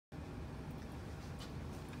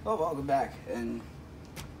Well, welcome back, and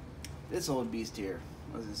this old beast here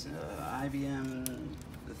was this IBM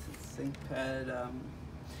ThinkPad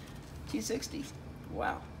T60.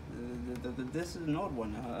 Wow, this is an old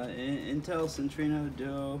one. Intel Centrino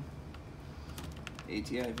Duo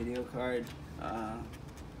ATI video card.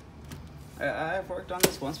 I've worked on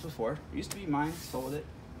this once before. It used to be mine. Sold it.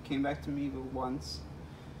 Came back to me once.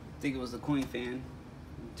 I think it was the cooling fan.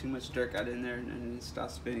 Too much dirt got in there and it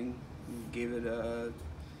stopped spinning. Gave it a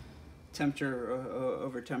temperature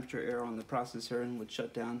over temperature error on the processor and would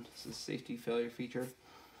shut down. It's a safety failure feature.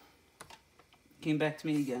 Came back to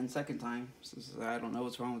me again, second time. Says, I don't know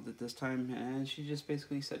what's wrong with it this time, and she just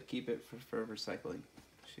basically said keep it for recycling.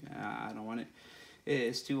 I don't want it.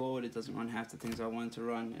 It's too old. It doesn't run half the things I want it to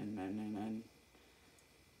run, and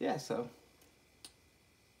yeah. So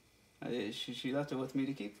she left it with me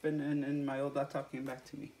to keep, and my old laptop came back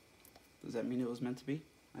to me. Does that mean it was meant to be?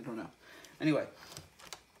 I don't know. Anyway.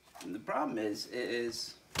 And the problem is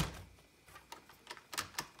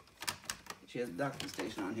she has a docking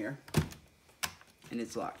station on here, and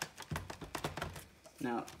it's locked.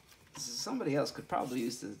 Now, somebody else could probably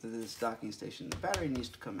use this docking station. The battery needs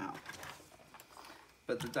to come out,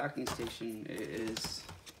 but the docking station is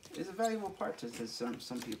a valuable part to some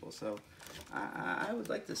people. So I would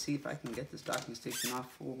like to see if I can get this docking station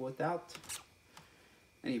off without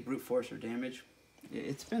any brute force or damage.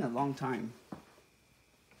 It's been a long time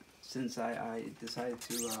since I decided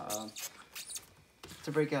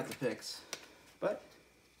to break out the picks, but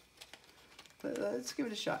let's give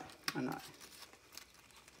it a shot. Why not?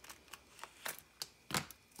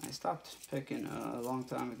 I stopped picking a long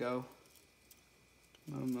time ago,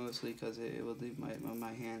 mostly because it would leave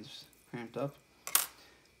my hands cramped up.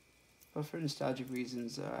 But for nostalgic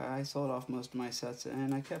reasons, I sold off most of my sets,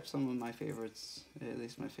 and I kept some of my favorites, at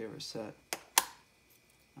least my favorite set.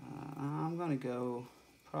 I'm gonna go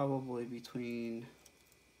probably between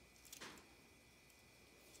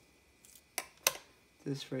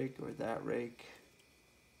this rake or that rake,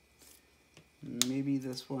 maybe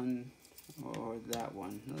this one or that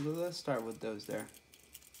one. Let's start with those there.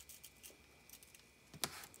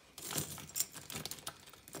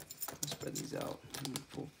 Spread these out and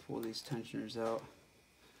pull these tensioners out.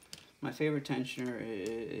 My favorite tensioner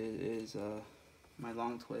is my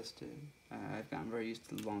long twist. I've gotten very used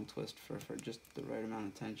to the long twist for just the right amount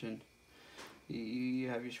of tension. You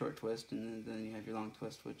have your short twist, and then you have your long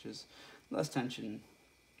twist, which is less tension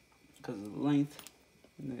because of the length.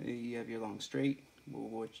 And then you have your long straight,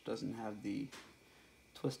 which doesn't have the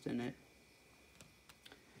twist in it.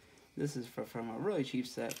 This is from a really cheap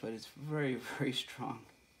set, but it's very, very strong.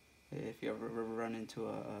 If you ever run into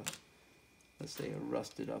let's say a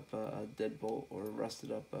rusted up deadbolt or a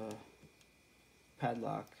rusted up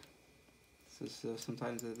padlock, so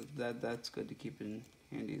sometimes that's good to keep in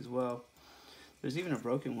handy as well. There's even a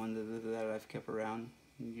broken one that I've kept around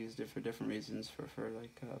and used it for different reasons, for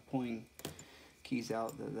like pulling keys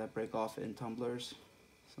out that break off in tumblers.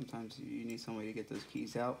 Sometimes you need some way to get those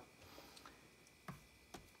keys out.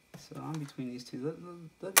 So I'm between these two.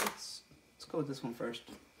 Let's go with this one first.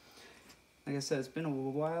 Like I said, it's been a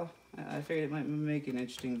while. I figured it might make an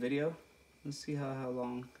interesting video. Let's see how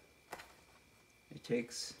long it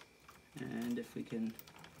takes, and if we can,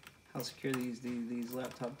 how secure these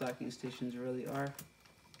laptop docking stations really are.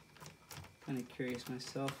 Kind of curious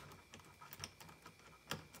myself.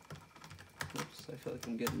 Oops, I feel like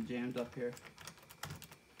I'm getting jammed up here.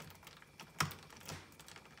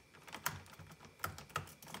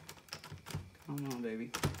 Come on,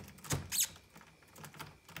 baby. I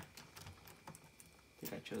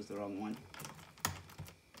think I chose the wrong one.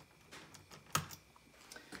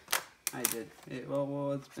 I did.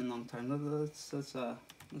 Well, it's been a long time. Let's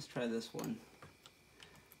try this one.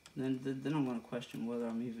 Then I'm going to question whether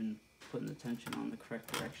I'm even putting the tension on the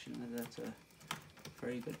correct direction. That's a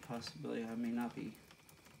very good possibility. I may not be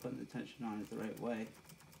putting the tension on it the right way.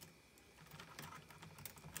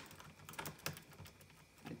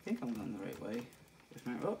 I think I'm going the right way.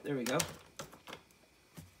 Oh, there we go.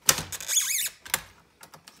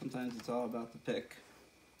 Sometimes it's all about the pick.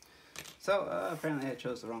 So apparently I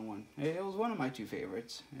chose the wrong one. It was one of my two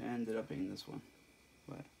favorites. It ended up being this one,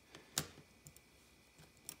 but at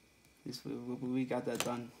least we got that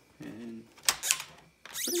done in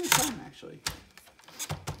pretty good time, actually.